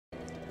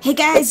Hey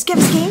guys,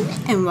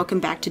 GIRLvsGAME, and welcome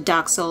back to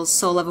Dark Souls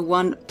Soul Level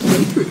 1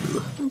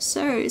 playthrough.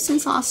 So,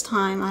 since last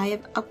time, I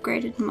have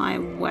upgraded my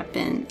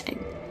weapon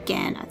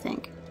again, I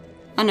think.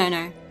 Oh, no.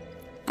 Not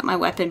my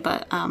weapon,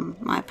 but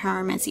my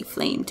Pyromancy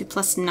Flame to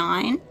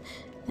 +9.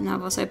 And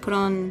I've also put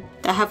on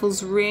the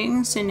Havel's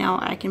Ring, so now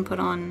I can put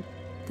on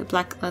the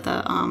black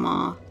leather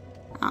armor,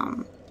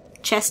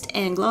 chest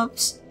and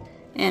gloves.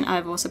 And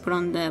I've also put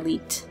on the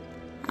elite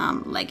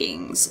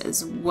leggings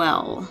as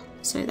well.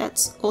 So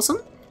that's awesome.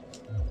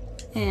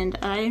 And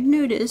I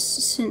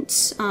noticed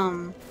since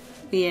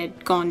we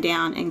had gone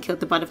down and killed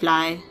the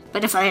butterfly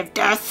of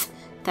death,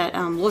 that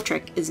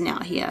Lautrec is now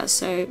here.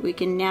 So we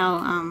can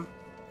now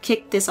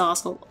kick this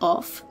arsehole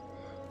off.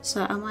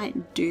 So I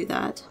might do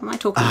that. I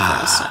might talk to him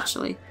first,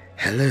 actually.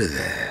 Hello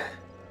there.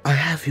 I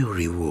have your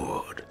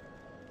reward.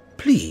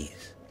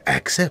 Please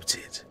accept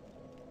it.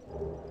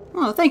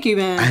 Oh, thank you,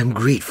 man. I am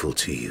grateful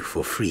to you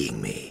for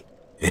freeing me.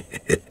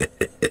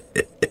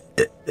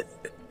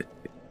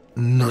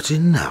 Not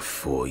enough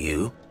for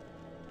you?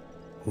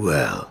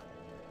 Well,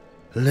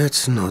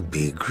 let's not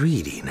be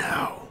greedy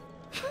now.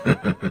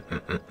 I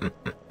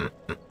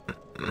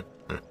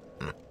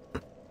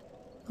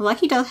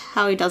like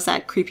how he does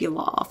that creepy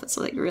laugh. It's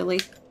like, really?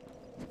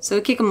 So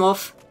we kick him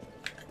off.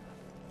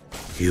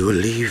 You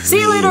leave See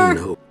me you later!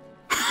 no...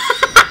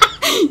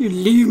 You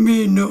leave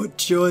me no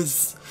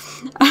choice.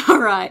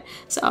 Alright,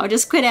 so I'll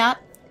just quit out,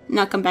 and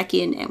I'll come back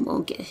in and we'll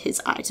get his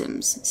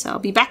items. So I'll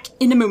be back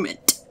in a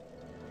moment.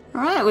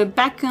 Alright, we're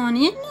back on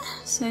in,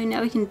 so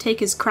now we can take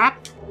his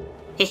crap.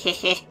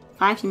 Hehehe.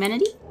 5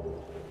 humanity.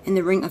 And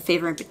the Ring of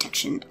Favor and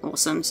Protection.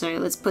 Awesome, so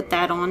let's put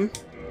that on.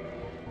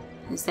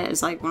 Because that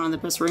is like one of the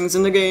best rings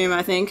in the game,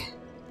 I think.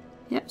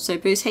 Yep, so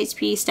boost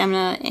HP,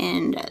 stamina,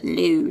 and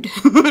load.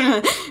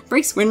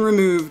 Breaks when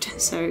removed.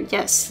 So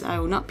yes, I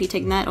will not be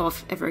taking that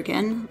off ever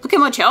again. Look how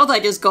much health I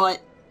just got!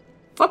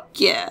 Fuck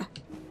yeah!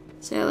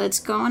 So let's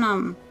go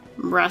and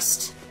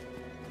rest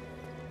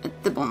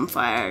at the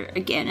bonfire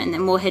again, and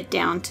then we'll head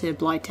down to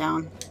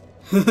Blighttown.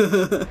 I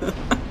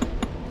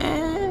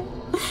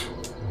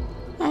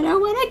don't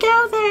want to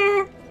go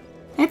there.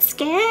 It's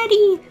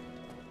scary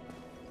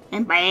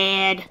and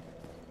bad.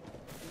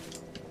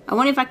 I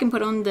wonder if I can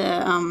put on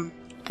the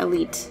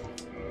elite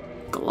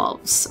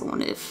gloves. I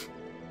wonder if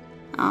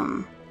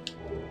I'm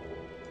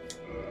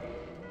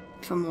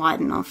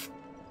light enough.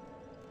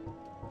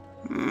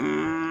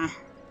 I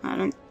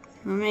don't.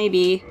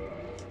 Maybe.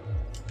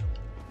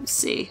 Let's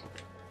see.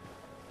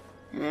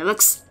 It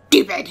looks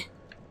stupid.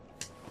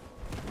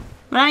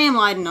 But I am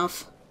light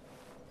enough.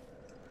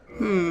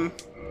 I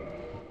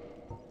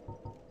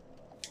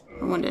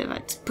wonder if I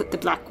put the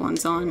black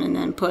ones on and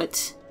then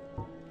put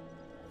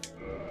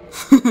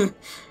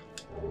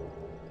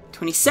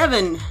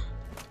 27.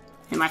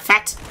 Am I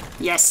fat?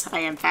 Yes, I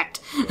am fat.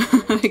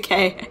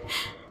 Okay.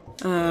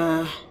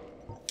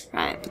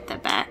 Right, put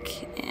that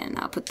back, and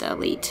I'll put the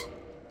elite.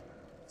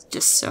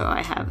 Just so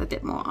I have a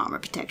bit more armor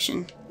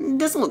protection. It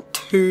doesn't look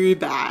too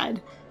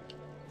bad,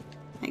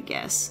 I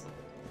guess.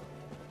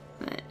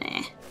 But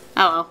eh.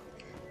 Oh well.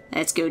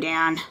 Let's go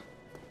down.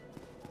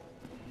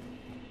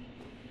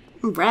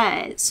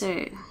 Right,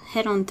 so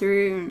head on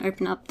through and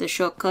open up the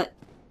shortcut.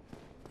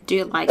 I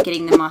do like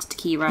getting the master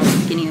key right at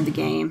the beginning of the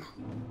game.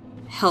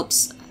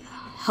 Helps a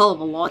hell of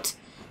a lot.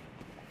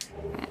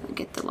 Right, we'll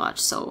get the large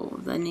soul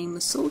of the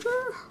nameless soldier.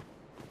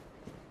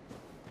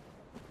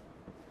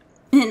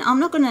 And I'm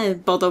not gonna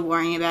bother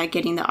worrying about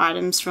getting the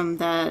items from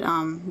that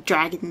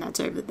dragon that's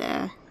over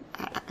there.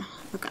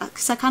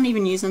 Because I can't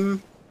even use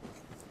them,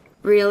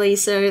 really,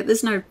 so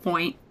there's no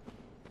point.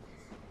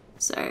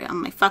 So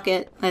I'm like, fuck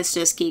it, let's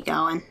just keep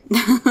going.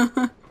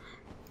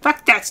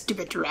 Fuck that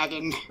stupid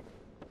dragon.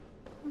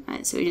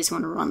 Alright, so we just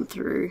want to run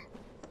through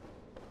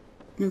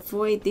and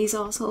avoid these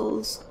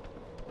assholes.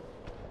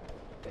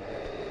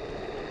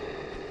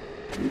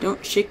 And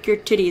don't shake your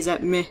titties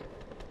at me.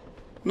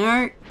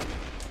 No.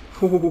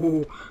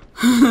 Oh.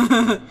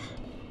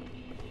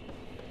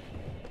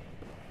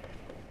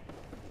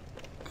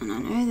 And I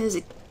know there's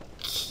a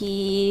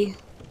key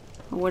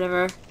or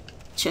whatever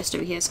chest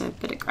over here, so I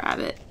better grab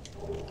it.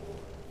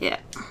 Yeah.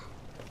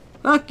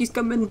 Fuck, he's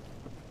coming.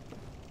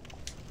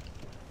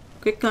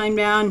 Quick climb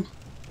down.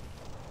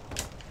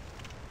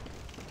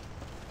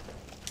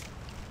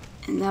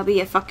 And there'll be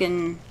a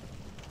fucking...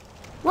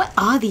 What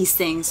are these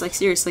things? Like,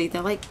 seriously,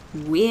 they're like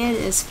weird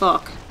as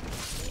fuck.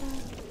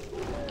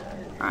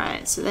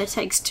 Alright, so that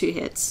takes 2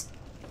 hits.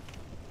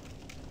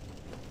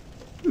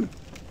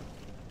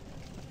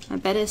 I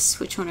better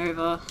switch on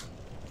over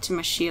to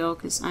my shield,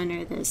 because I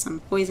know there's some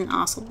poison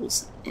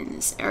assholes in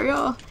this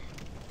area.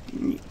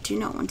 And do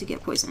not want to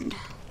get poisoned.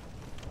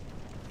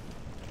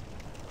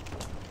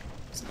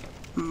 So,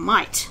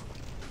 might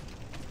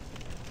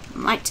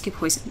get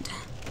poisoned.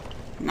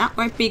 And that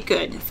won't be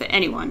good for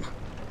anyone.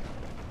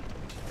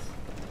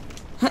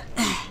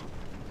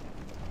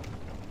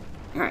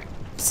 Alright,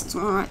 this is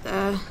one right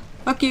there.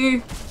 Fuck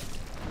you!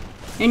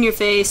 In your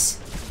face.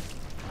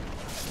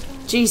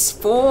 Jeez,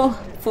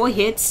 4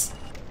 hits.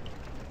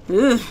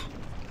 Ugh.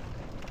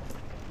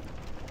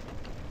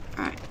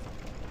 Alright.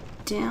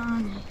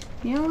 down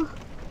here?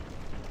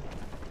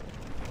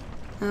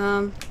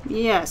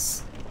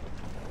 Yes.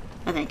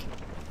 I think.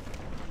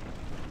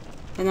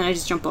 And then I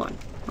just jump on,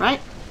 right?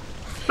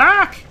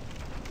 Back!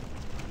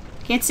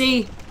 Can't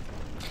see.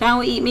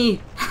 Now eat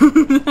me.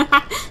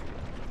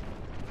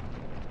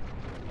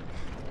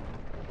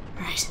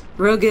 Alright,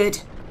 real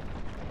good.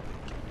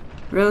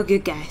 Real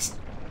good, guys.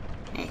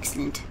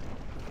 Excellent.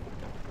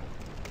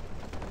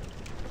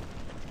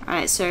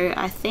 Alright, so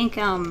I think,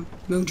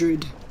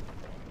 Mildred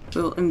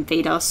will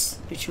invade us,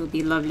 which will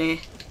be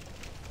lovely.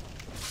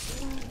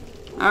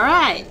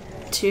 Alright!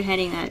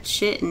 Two-handing that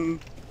shit and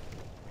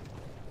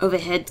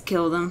overhead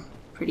kill them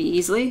pretty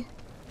easily.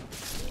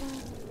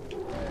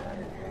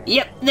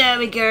 Yep, there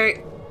we go.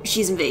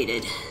 She's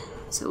invaded.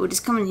 So we'll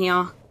just come in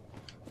here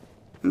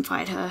and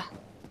fight her.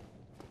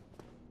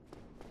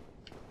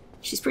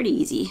 She's pretty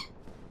easy.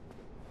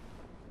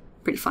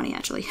 Pretty funny,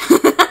 actually.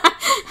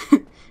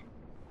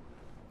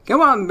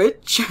 Come on,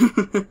 bitch!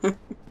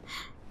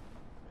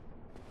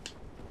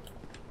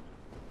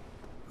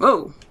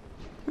 Whoa!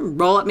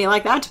 Roll at me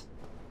like that?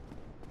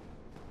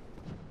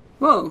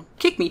 Whoa!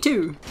 Kick me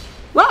too!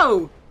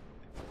 Whoa!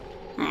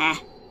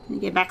 Ah, let me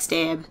get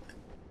backstab.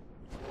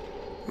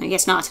 I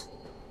guess not.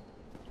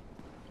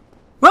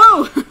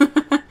 Whoa!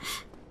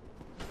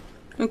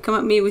 Don't come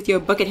at me with your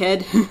bucket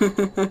head.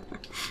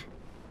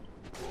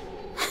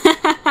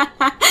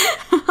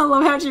 I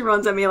love how she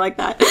runs at me like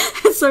that.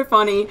 It's so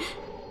funny.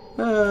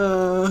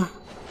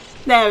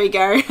 There we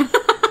go.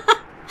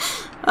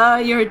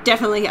 You're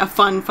definitely a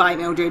fun fight,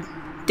 Mildred.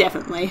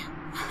 Definitely.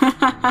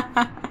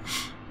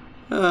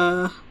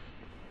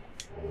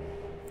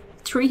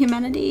 True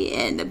humanity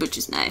and the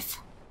butcher's knife.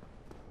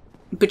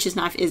 Butcher's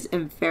knife is a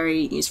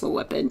very useful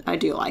weapon. I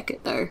do like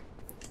it though.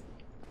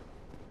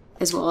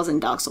 As well as in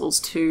Dark Souls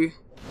 2.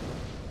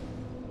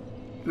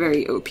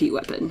 Very OP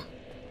weapon.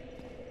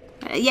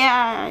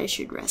 Yeah, I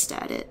should rest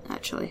at it,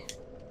 actually.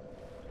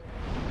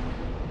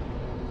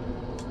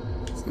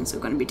 Since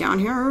we're going to be down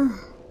here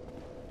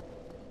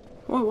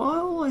for a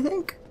while, I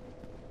think.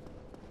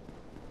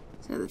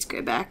 So let's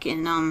go back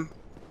and,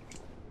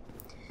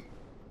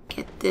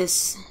 get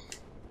this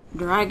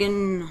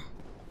dragon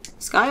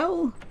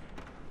scale.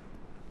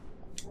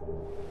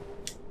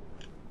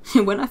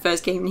 When I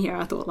first came in here,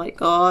 I thought like,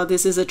 oh,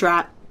 this is a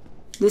trap.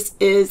 This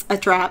is a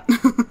trap.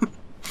 But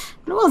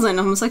it wasn't.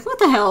 I was like, what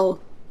the hell?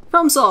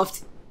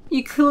 FromSoft,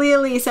 you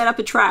clearly set up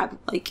a trap,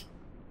 like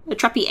a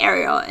trappy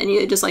area, and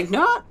you're just like,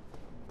 no,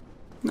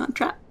 not a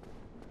trap.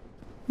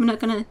 I'm not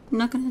gonna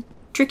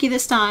trick you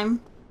this time,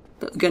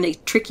 but we're gonna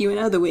trick you in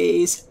other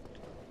ways.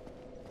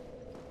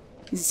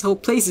 This whole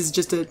place is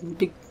just a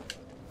big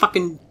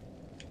fucking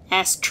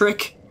ass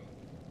trick.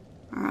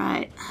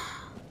 Alright.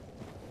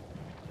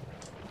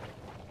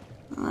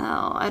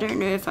 Well, I don't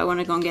know if I want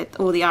to go and get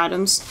all the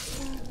items.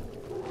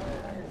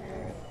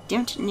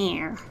 Don't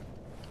know.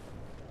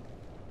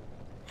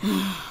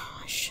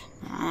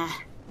 Nah.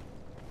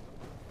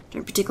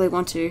 Don't particularly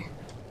want to.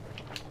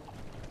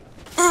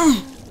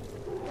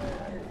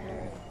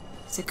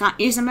 So I can't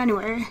use them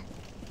anywhere.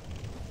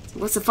 So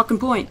what's the fucking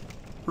point?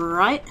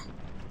 Right?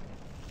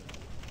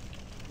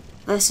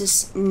 Let's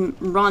just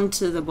run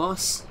to the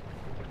boss.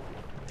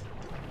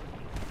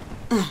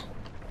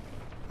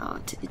 Oh,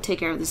 take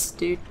care of this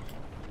dude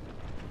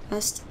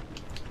first.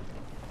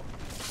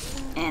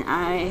 And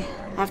I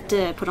have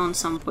to put on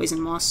some poison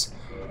moss.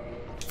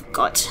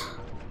 Forgot.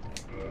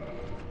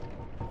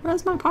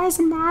 Where's my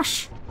poison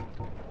mash?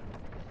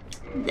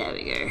 There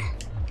we go.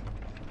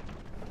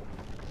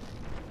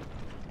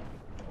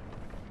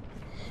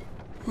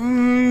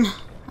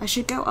 I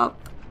should go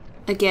up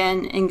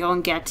again and go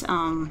and get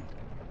the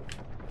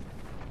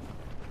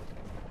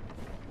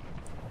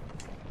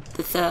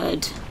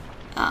third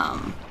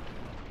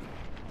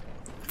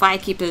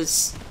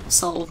Firekeeper's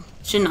soul,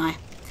 shouldn't I?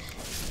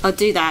 I'll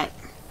do that.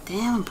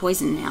 Damn, I'm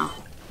poisoned now.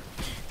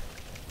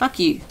 Fuck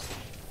you.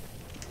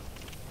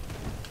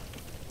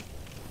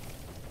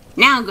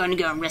 Now I'm gonna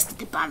go and rest at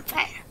the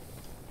bonfire.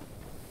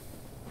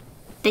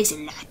 Thanks a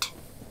lot.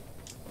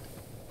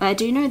 But I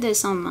do know there's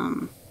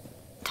some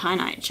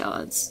Tynite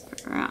shards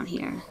around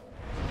here.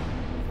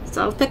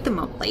 So I'll pick them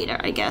up later,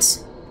 I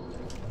guess.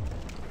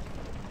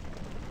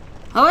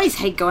 I always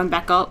hate going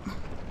back up.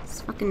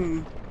 It's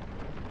fucking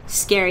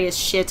scary as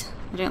shit.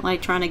 I don't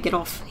like trying to get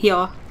off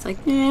here. It's like,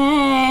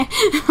 eh.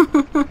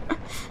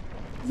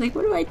 It's like,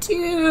 what do I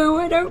do?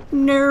 I don't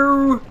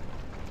know.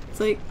 It's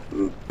like,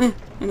 and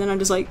then I'm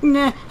just like,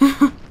 nah.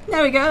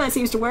 There we go, that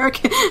seems to work.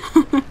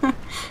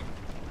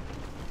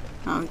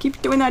 I'll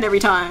keep doing that every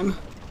time.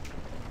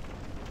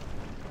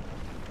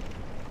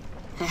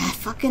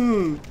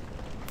 Fucking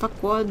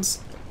fuckwads.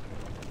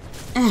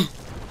 Alright.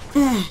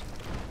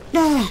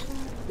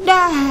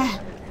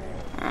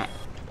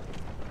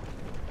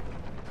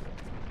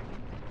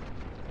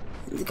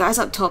 The guy's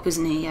up top,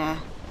 isn't he? Yeah.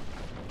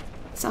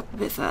 It's up a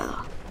bit further.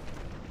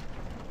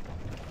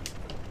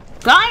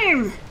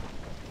 Climb!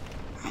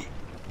 Alright.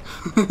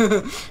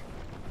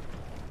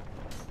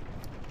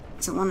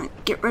 So I want to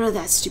get rid of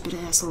that stupid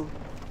asshole.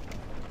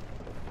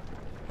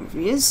 Wherever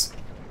he is.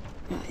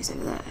 Yeah, he's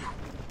over there.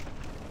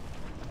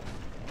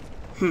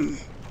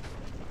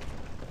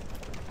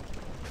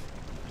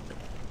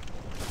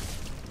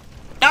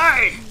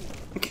 Die!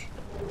 Okay.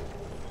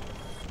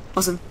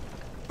 Awesome.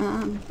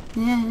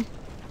 Yeah.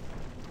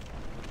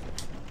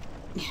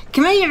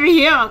 Come over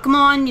here! Come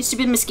on, you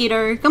stupid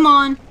mosquito! Come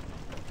on!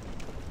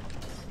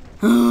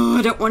 Oh,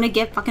 I don't want to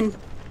get fucking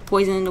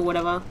poisoned or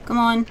whatever. Come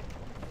on.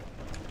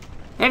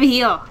 Over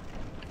here!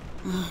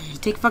 Oh, you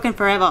take fucking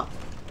forever.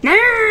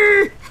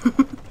 No!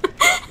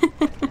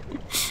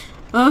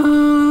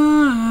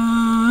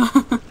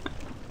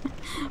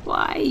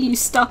 Why are you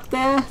stuck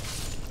there?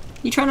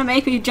 You trying to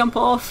make me jump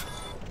off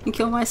and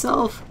kill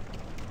myself?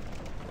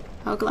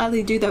 I'll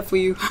gladly do that for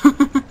you.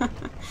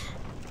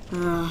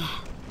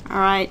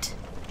 Alright.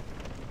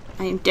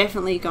 I am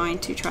definitely going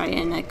to try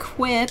and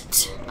equip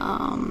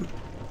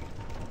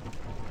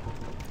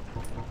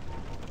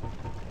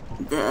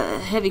the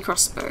heavy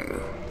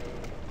crossbow.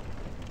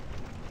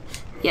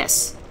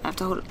 Yes, I have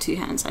to hold up 2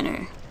 hands, I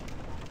know.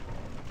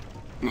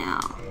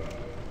 Now,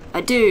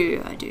 I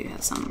do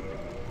have some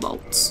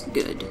bolts.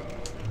 Good.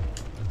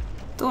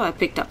 Thought I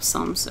picked up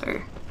some,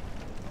 so...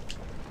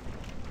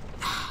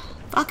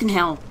 Fucking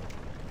hell.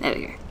 There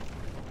we go.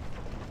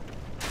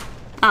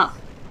 Oh.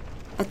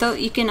 I thought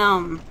you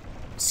can,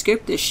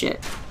 scoop this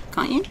shit.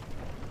 Can't you?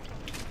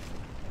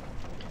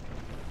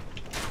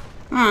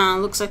 Ah,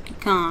 looks like you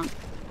can't.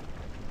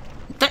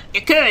 I thought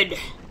you could!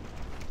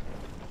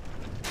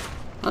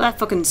 Well, that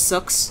fucking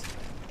sucks.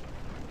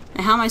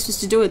 Now how am I supposed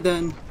to do it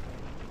then?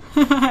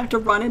 I have to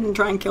run in and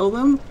try and kill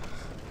them?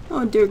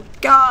 Oh dear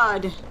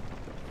God!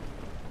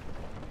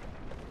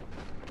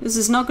 This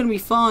is not gonna be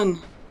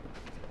fun.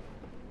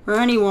 For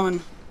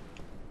anyone.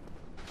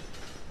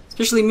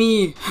 Especially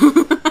me.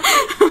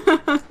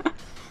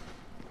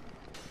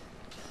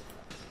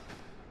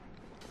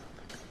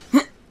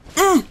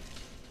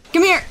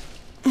 Come here!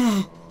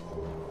 Oh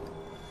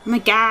my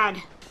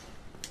God.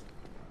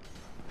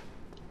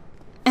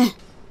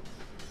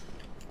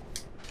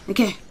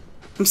 Okay,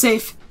 I'm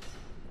safe.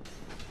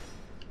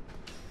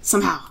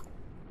 Somehow.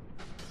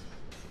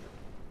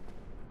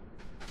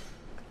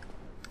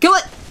 Kill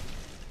it!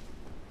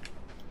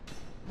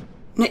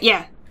 No,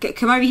 yeah,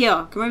 come over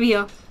here. Come over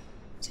here.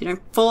 So you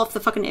don't fall off the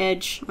fucking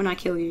edge when I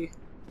kill you.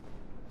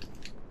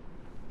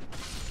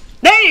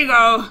 There you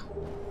go!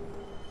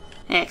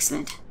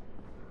 Excellent.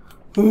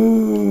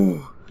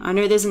 Ooh, I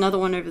know there's another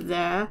one over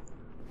there.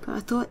 But I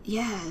thought,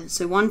 yeah,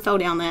 so one fell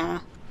down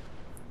there.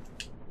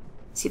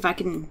 See if I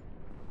can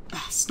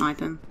snipe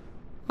him.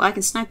 Well, I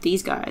can snipe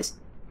these guys.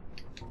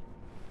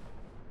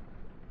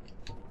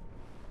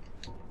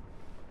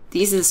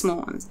 These are the small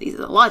ones. These are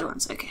the large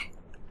ones. Okay.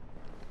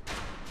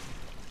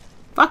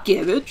 Fuck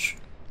yeah, bitch.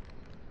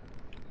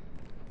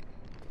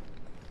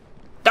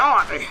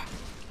 Die!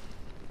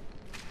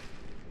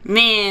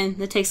 Man,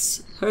 that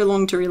takes so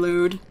long to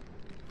reload.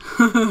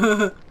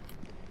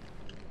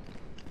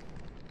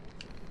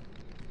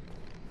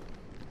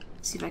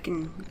 See if I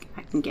can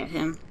get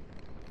him.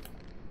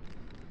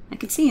 I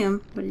can see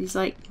him, but he's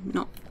like,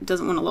 no,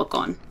 doesn't want to look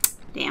on.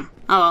 Damn.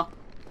 Oh well.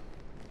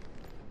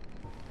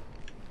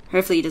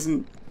 Hopefully he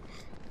doesn't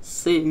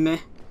see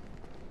me.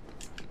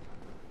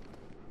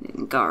 We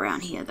can go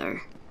around here though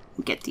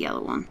and get the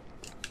other one.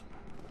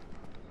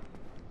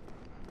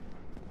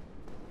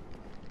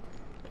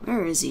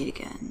 Where is he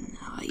again?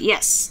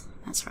 Yes,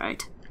 that's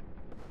right.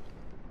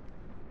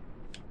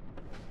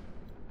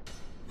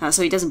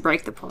 So he doesn't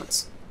break the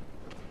pods.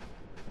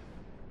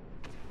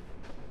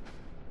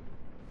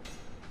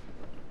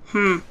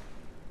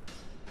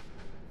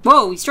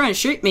 Whoa, he's trying to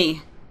shoot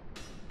me.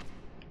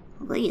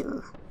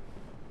 Real.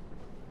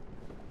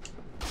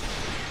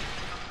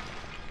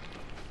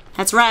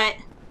 That's right.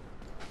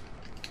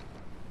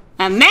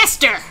 A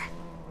master!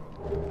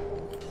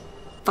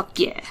 Fuck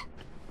yeah.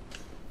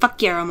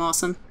 Fuck yeah, I'm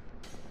awesome.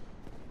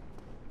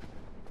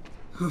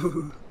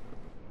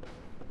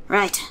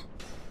 Right.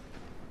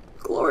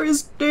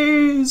 Glorious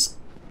days!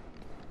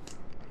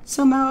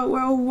 Somehow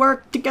we'll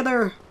work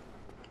together.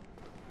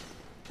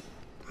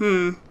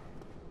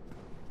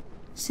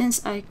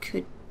 Since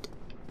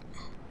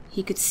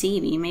he could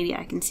see me, maybe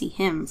I can see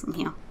him from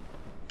here.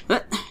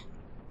 What?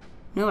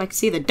 No, I can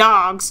see the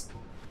dogs.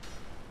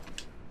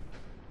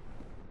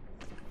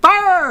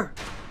 Fire!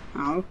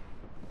 Oh.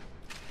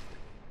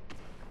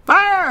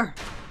 Fire!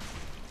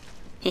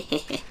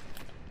 Hehehe.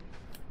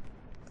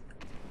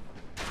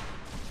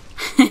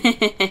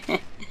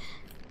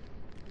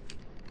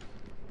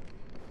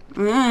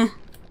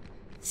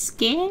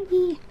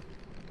 Scary.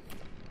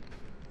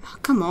 Oh,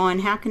 come on,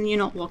 how can you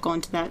not lock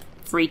onto that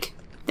freak?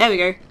 There we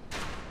go.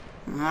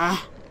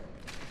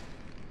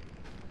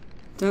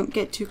 Don't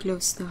get too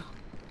close though.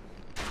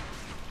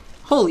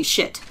 Holy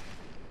shit.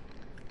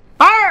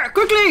 Fire!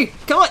 Quickly!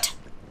 Kill it!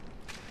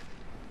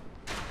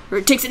 Or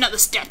it takes another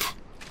step.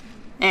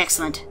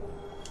 Excellent.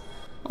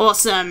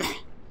 Awesome.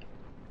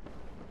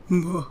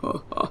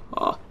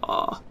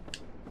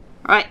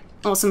 Alright,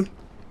 awesome.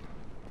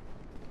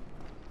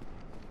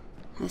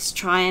 Let's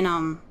try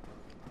and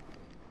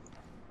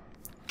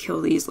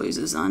kill these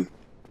losers on.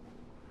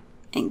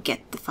 And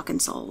get the fucking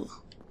soul.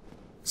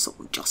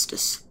 Soul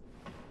justice.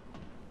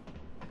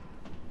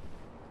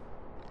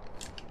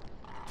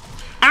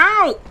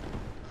 Ow!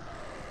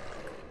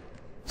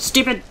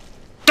 Stupid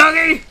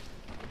doggy!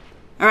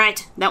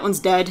 Alright, that one's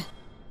dead.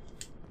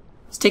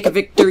 Let's take a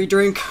victory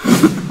drink.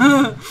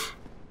 Where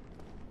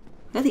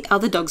are the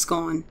other dogs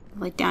gone?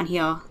 Like down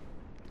here.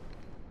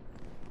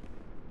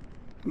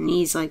 And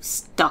he's like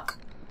stuck.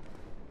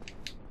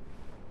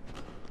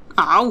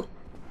 Ow!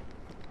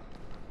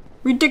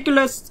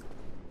 Ridiculous!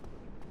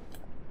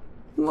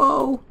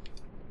 Whoa.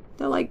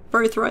 They're like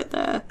both right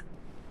there.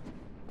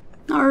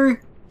 No.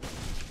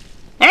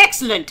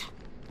 Excellent!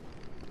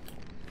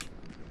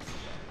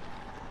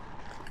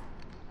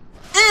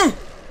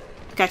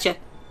 Gotcha.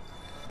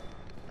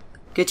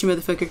 Get you,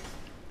 motherfucker.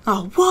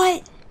 Oh,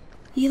 what?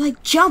 You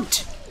like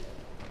jumped.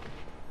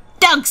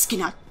 Dogs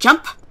cannot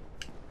jump.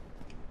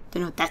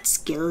 They're not that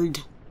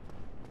skilled.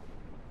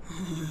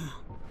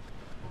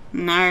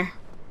 No.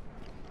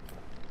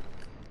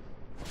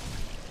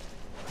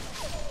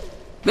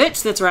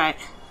 Bitch, that's right.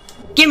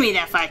 Give me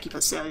that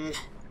firekeeper cylinder.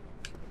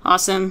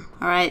 Awesome.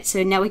 Alright,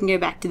 so now we can go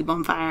back to the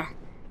bonfire.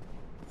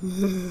 We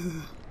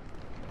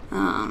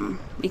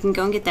can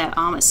go and get that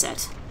armor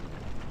set.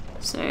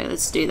 So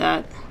let's do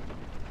that.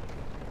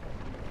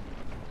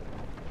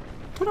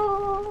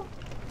 Ta-da!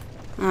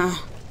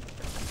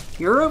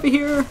 You're over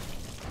here.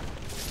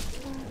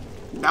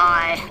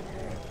 Die.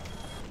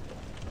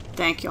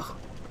 Thank you.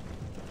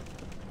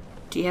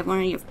 Do you have one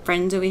of your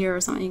friends over here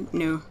or something?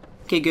 No.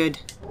 Okay, good.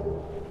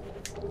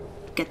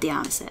 Get the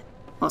armor set.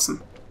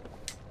 Awesome.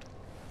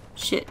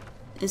 Shit.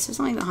 Is there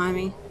something behind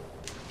me?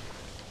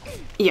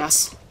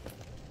 Yes.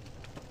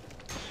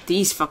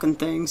 These fucking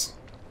things.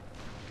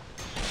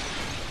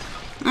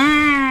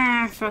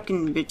 Ah,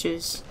 fucking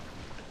bitches.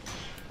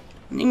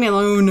 Leave me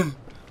alone.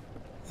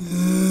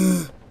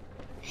 I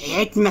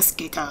hate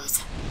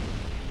mosquitoes.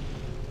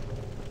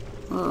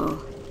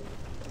 Whoa.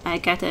 I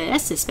got the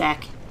Estes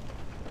back.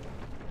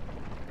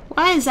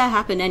 Why does that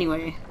happen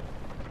anyway?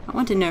 I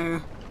want to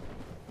know.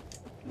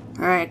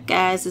 Alright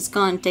guys, let's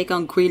go and take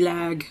on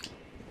Queelag.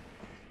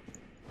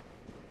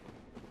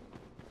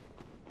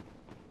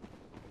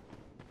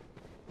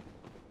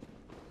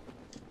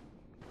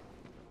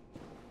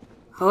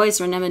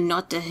 Always remember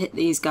not to hit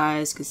these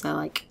guys because they're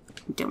like,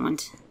 don't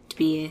want to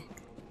be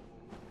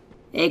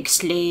egg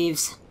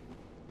slaves.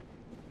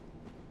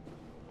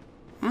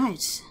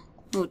 Alright.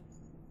 We'll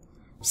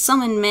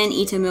summon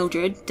Maneater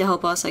Mildred to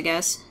help us, I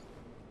guess.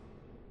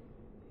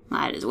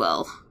 Might as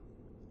well.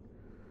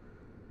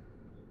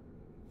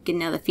 Get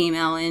another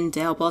female in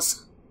to help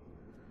us.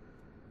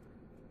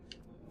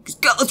 Cause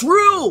girls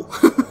rule!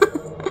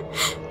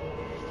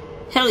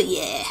 Hell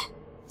yeah!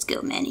 Let's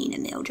go Maneater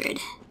Mildred.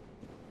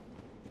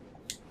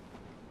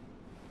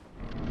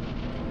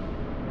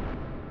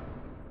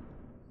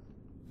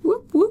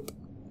 Whoop whoop.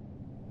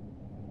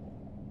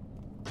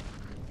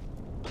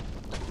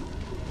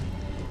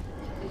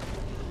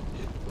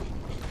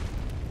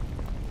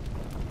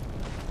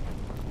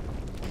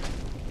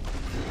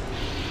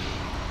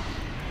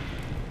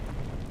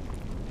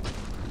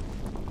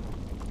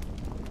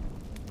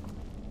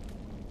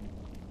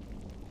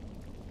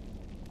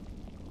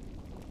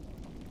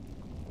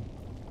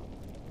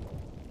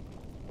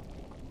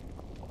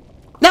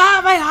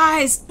 Ah, my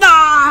eyes!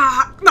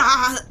 Ah,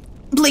 ah,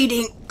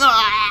 bleeding!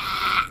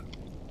 Ah.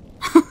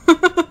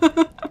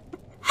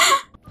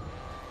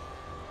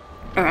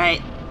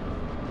 Alright.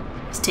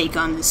 Let's take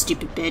on this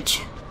stupid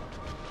bitch.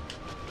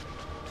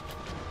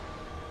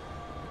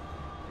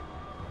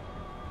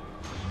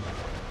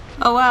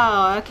 Oh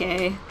wow,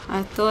 okay.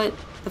 I thought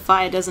the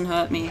fire doesn't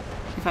hurt me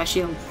if I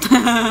shield.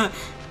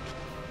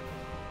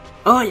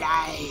 Oh,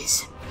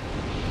 lies.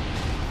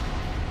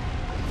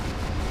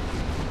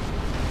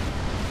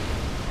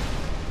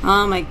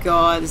 Oh my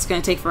god, this is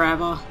gonna take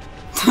forever.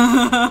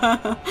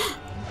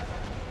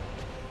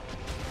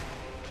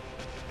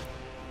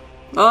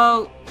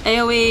 Oh,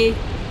 AoE!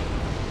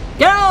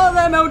 Get out of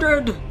there,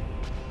 Mildred!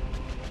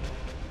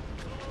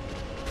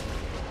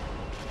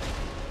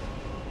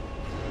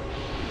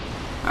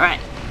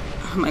 Alright.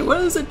 I'm like,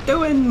 what is it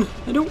doing?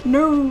 I don't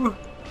know.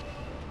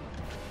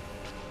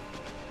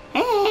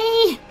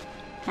 Hey!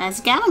 How's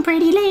it going,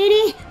 pretty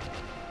lady?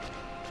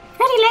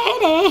 Pretty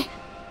lady!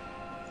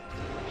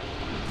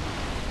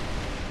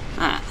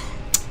 Ah.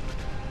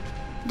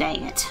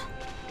 Dang it.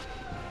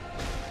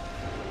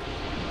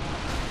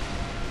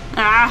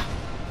 Ah!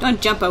 Don't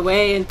jump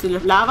away into the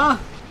lava!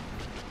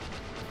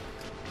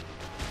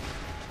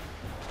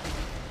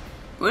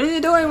 What are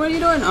you doing? What are you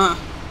doing? Oh.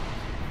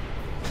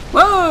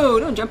 Whoa!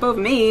 Don't jump over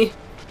me!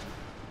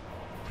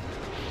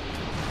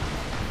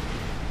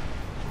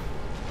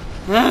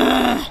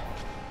 Ah.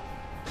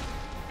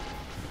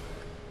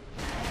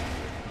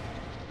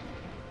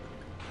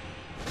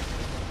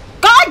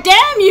 God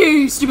damn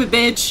you, stupid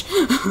bitch!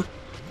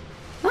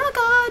 Oh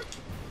god!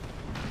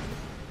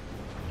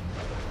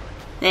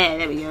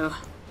 There we go.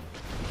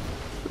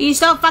 Will you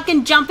stop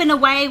fucking jumping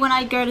away when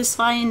I go to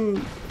try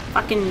and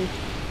fucking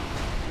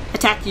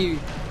attack you?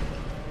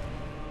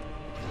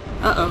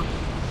 Uh-oh.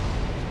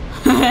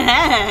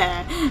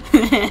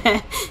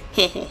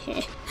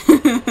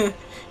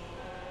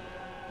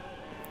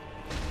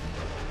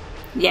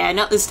 Yeah,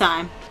 not this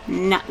time.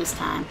 Not this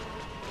time.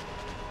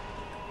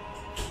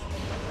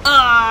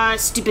 Ah,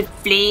 stupid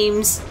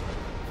flames.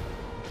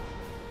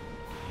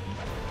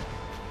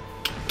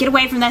 Get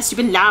away from that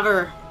stupid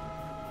lava.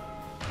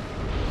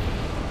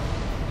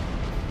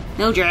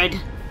 Mildred,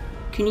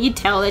 can you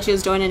tell that she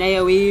was doing an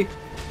AoE?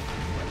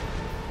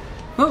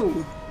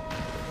 Oh.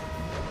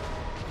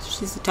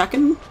 She's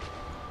attacking.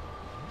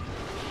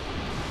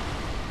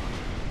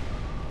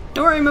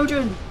 Don't worry,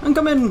 Mildred. I'm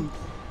coming.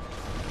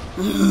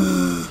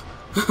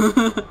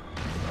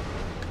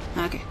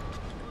 Okay.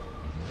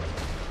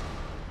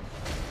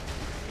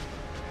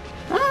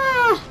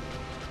 Ah! I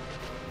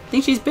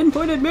think she's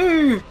pinpointed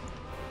me.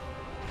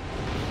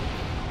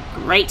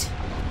 Great.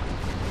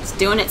 It's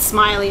doing its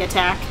smiley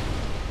attack.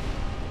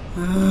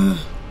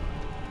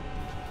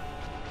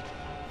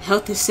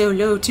 Health is so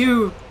low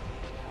too.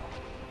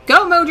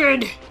 Go,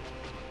 Mildred!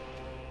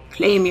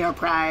 Claim your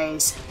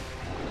prize.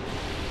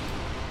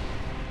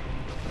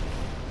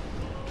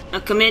 Now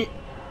come in.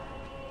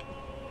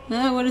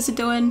 What is it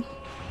doing?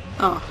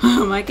 Oh,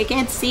 I'm like, I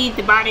can't see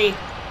the body.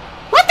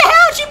 What the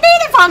hell is she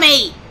beating for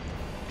me?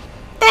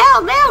 The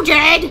hell,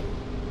 Mildred?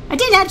 I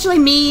didn't actually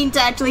mean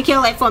to actually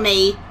kill it for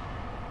me.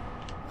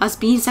 I was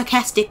being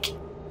sarcastic,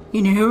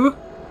 you know?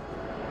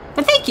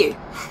 But thank you.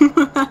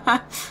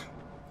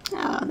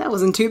 Oh, that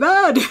wasn't too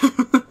bad.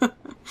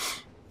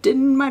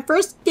 Didn't my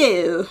first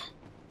go.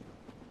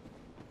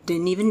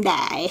 Didn't even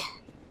die.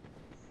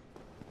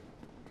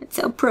 That's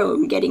how pro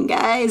I'm getting,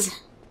 guys.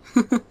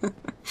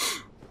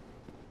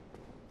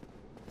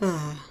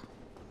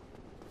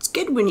 It's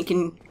good when you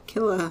can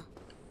kill a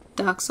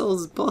Dark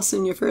Souls boss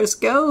in your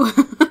first go.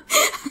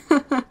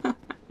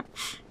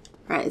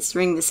 Right, let's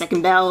ring the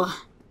second bell.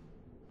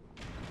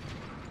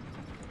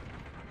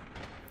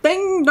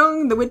 Ding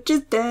dong, the witch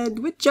is dead.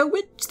 Witch, oh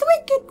witch, the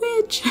wicked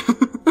witch.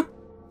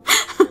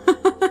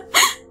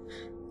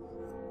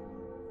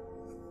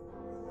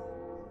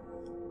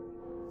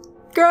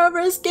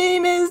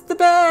 GIRLvsGAME is the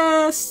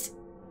best.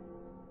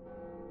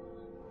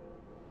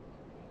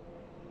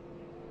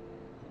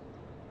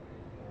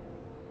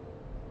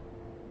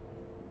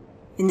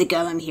 And the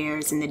golem here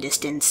is in the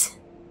distance.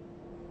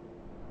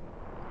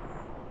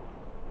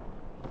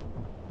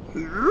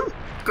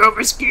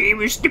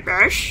 GIRLvsGAME is the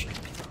best.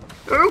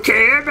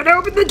 Okay, I'm gonna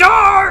open the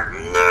door!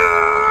 No!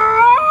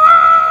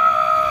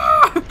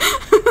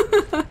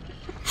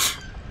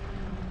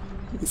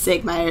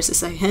 Sigmeyer's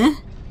is like, huh?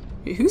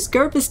 Who's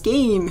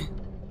GIRLvsGAME?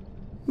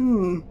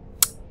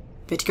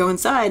 Better go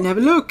inside and have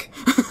a look.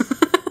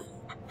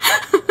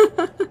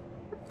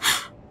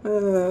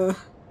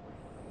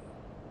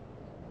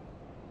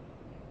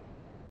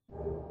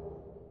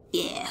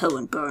 Yeah, hoe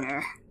and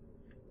boner.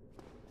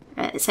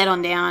 Alright, let's head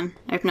on down,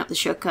 open up the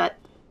shortcut.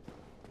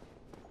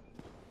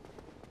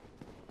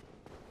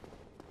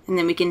 And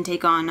then we can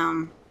take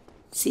on,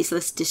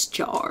 Ceaseless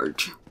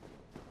Discharge.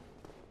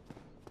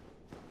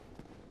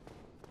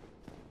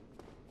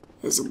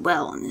 As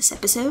well in this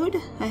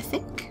episode, I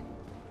think.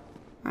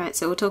 Alright,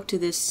 so we'll talk to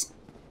this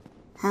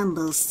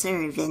humble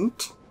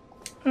servant.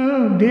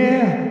 Oh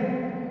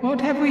dear, what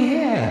have we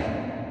here?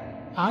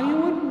 Are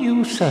you a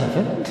new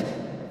servant?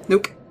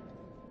 Nope.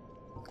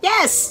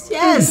 Yes!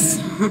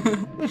 Yes!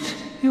 But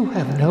you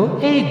have no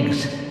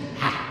eggs.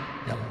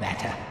 Ah, no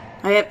matter.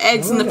 I have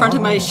eggs in the front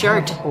of my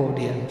shirt.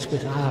 Audience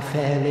with our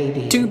fair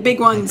lady. 2 big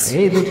ones. I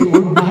pray that you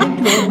will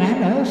mind your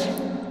manners.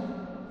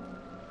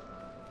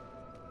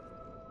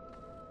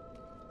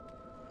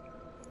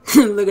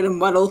 Look at him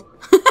waddle.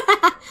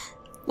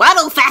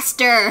 Waddle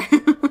faster!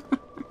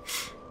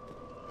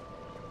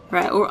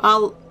 Right, or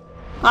I'll...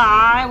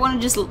 I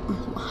want to just...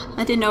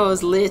 I didn't know it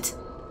was lit.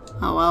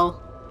 Oh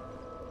well.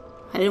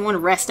 I didn't want to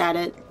rest at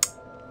it.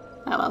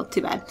 Oh well,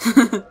 too bad.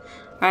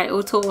 Alright,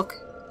 we'll talk.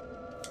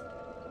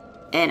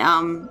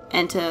 And,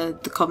 enter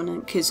the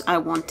Covenant, because I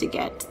want to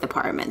get the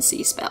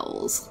pyromancy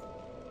spells.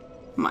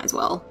 Might as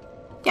well.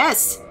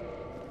 Yes!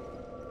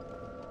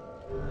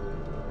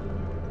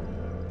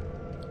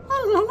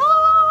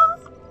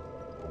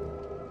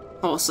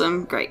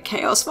 Awesome, great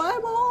chaos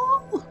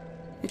fireball!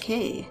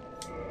 Okay.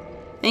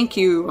 Thank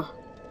you.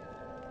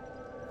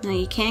 Now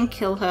you can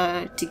kill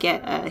her to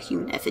get a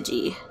human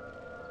effigy.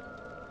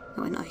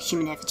 Oh, not a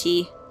human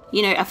effigy.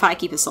 You know, a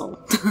firekeeper soul.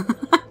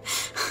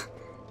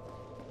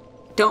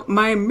 Don't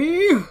mind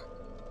me! Ugh,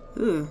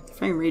 the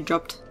frame rate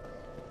dropped.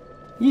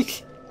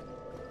 Eek.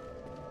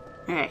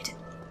 Alright.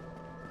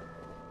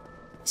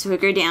 So we'll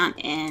go down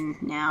and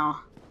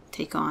now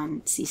take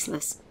on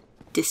Ceaseless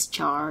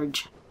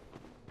Discharge.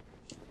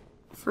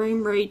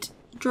 Frame rate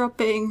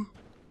dropping.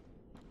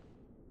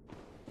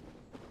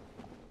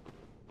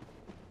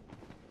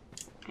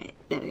 Right,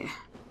 there we go.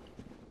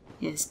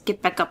 Yes,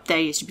 get back up there,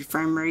 you should be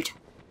frame rate.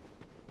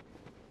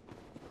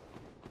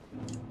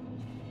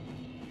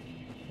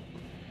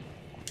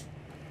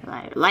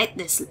 Right, light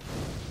this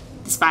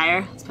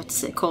fire. I was about to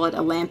say, call it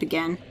a lamp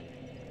again.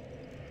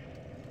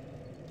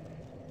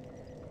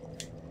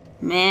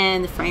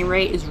 Man, the frame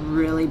rate is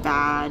really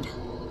bad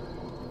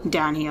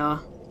down here.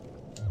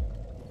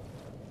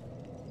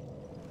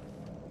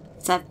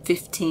 It's at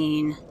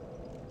 15.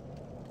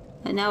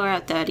 And now we're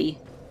at 30.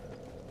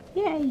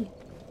 Yay!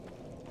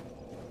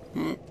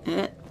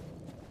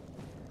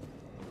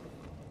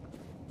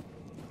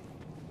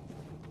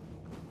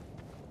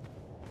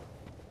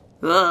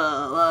 Whoa,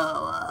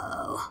 whoa,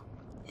 whoa.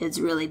 It's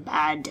really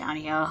bad down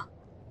here.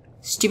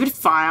 Stupid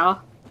fire.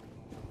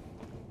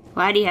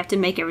 Why do you have to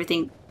make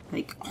everything,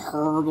 like,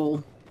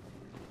 horrible?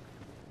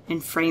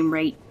 And frame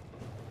rate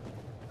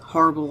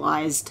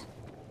horribleized.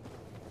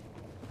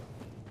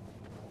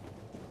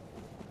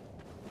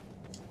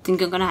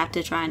 Think I'm gonna have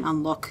to try and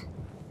unlock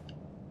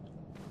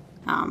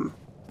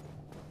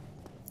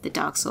the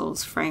Dark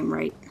Souls frame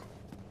rate,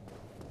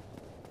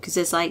 because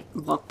it's like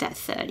locked at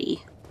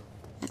 30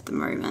 at the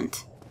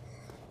moment.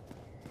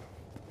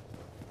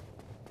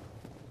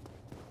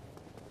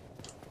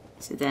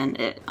 So then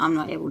I'm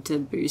not able to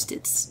boost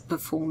its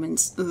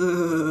performance.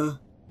 Ugh.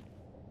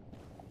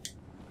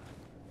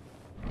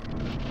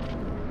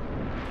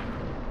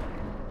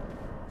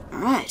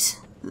 Alright.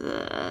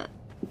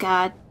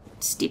 God,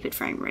 stupid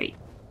frame rate.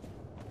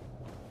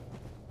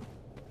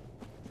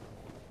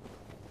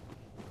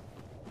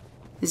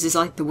 This is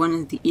like one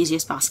of the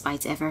easiest boss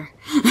fights ever.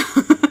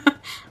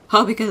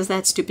 All because of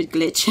that stupid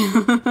glitch.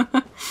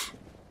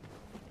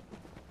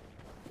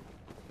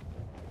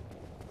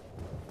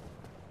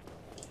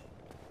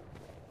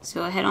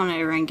 So I head on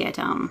over and get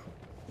one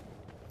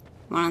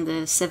of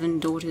the 7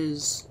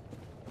 daughters'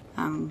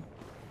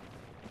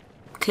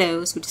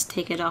 clothes. We'll just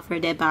take it off her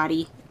dead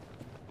body.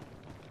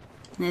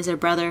 And there's her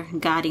brother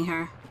guarding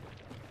her.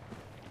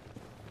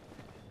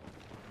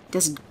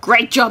 Does a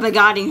great job of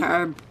guarding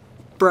her,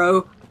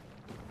 bro.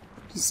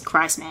 Jesus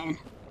Christ, man.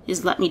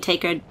 Just let me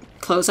take her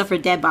clothes off her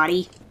dead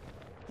body.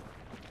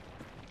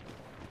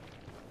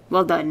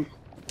 Well done.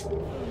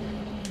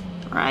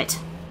 Right.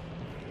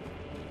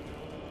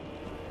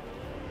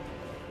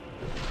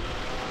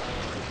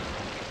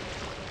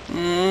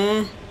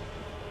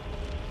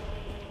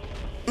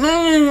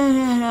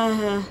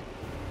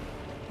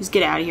 Just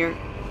get out of here.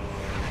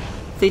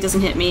 If he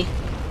doesn't hit me.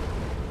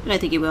 I don't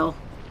think he will.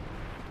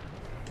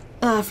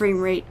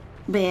 Frame rate.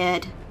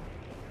 Bad.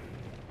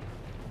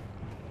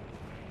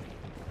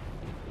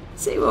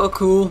 See, we're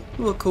cool.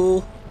 We're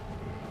cool.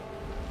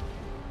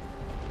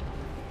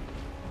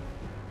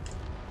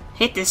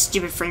 Hate this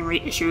stupid frame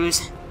rate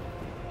issues.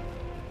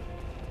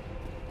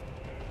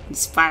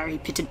 This fiery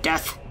pit of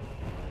death.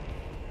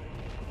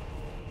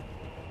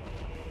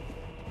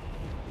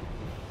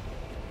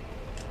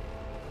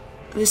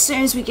 As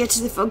soon as we get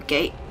to the fog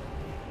gate,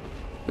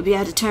 we'll be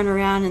able to turn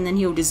around and then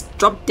he'll just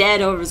drop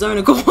dead over his own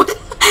accord.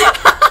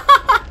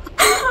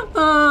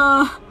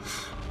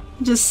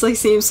 Just like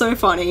seems so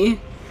funny.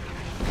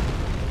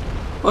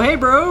 Oh hey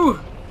bro!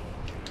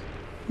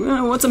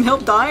 Want some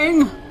help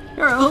dying?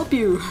 Here, I'll help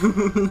you.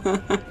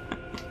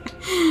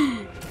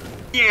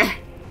 Yeah.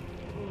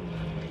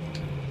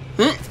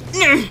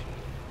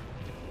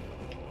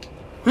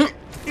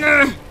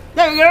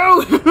 There we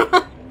go!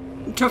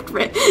 Dropped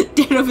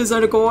dead of his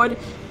own accord.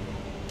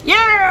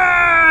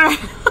 Yeah!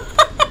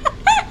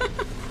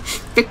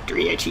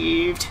 Victory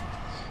achieved.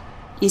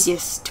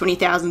 Easiest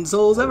 20,000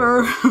 souls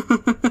ever.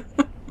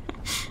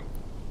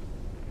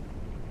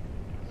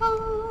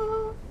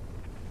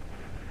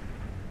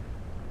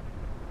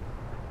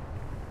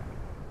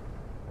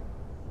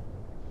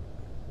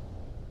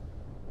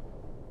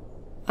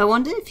 I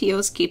wonder if he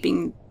was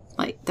keeping,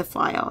 like, the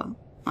fire,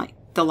 like,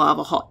 the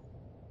lava hot.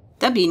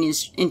 That'd be an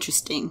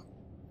interesting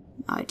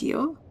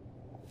idea.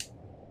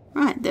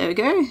 Right, there we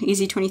go.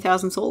 Easy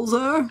 20,000 souls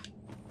there.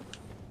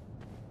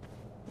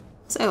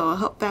 So I'll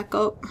hop back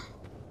up.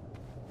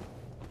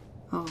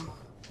 Oh,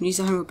 use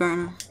a hammer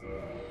burner.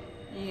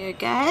 There you go,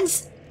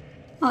 guys.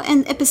 I'll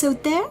end the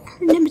episode there.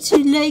 Remember to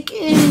like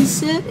and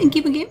sub and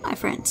keep a game, my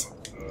friends.